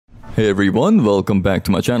Hey everyone, welcome back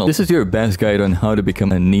to my channel. This is your best guide on how to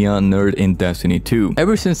become a neon nerd in Destiny 2.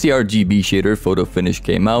 Ever since the RGB shader photo finish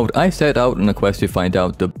came out, I set out on a quest to find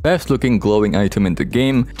out the best looking glowing item in the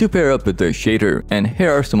game to pair up with the shader, and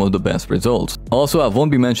here are some of the best results. Also, I won't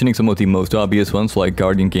be mentioning some of the most obvious ones like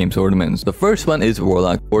Guardian Games ornaments. The first one is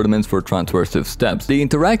Warlock ornaments for transversive steps. The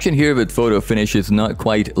interaction here with photo finish is not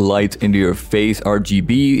quite light into your face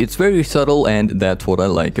RGB, it's very subtle and that's what I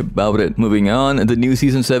like about it. Moving on, the new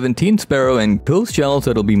Season 17 Sparrow and Ghost shells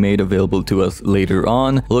that'll be made available to us later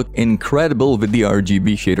on look incredible with the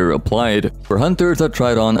RGB shader applied. For hunters, I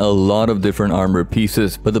tried on a lot of different armor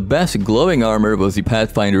pieces, but the best glowing armor was the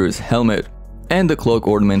Pathfinder's helmet and the cloak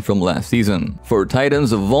ornament from last season. For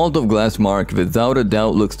Titans, the Vault of Glass mark without a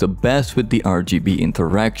doubt looks the best with the RGB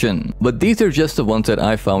interaction. But these are just the ones that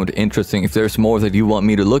I found interesting. If there's more that you want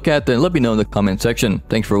me to look at, then let me know in the comment section.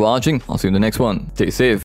 Thanks for watching, I'll see you in the next one. Stay safe.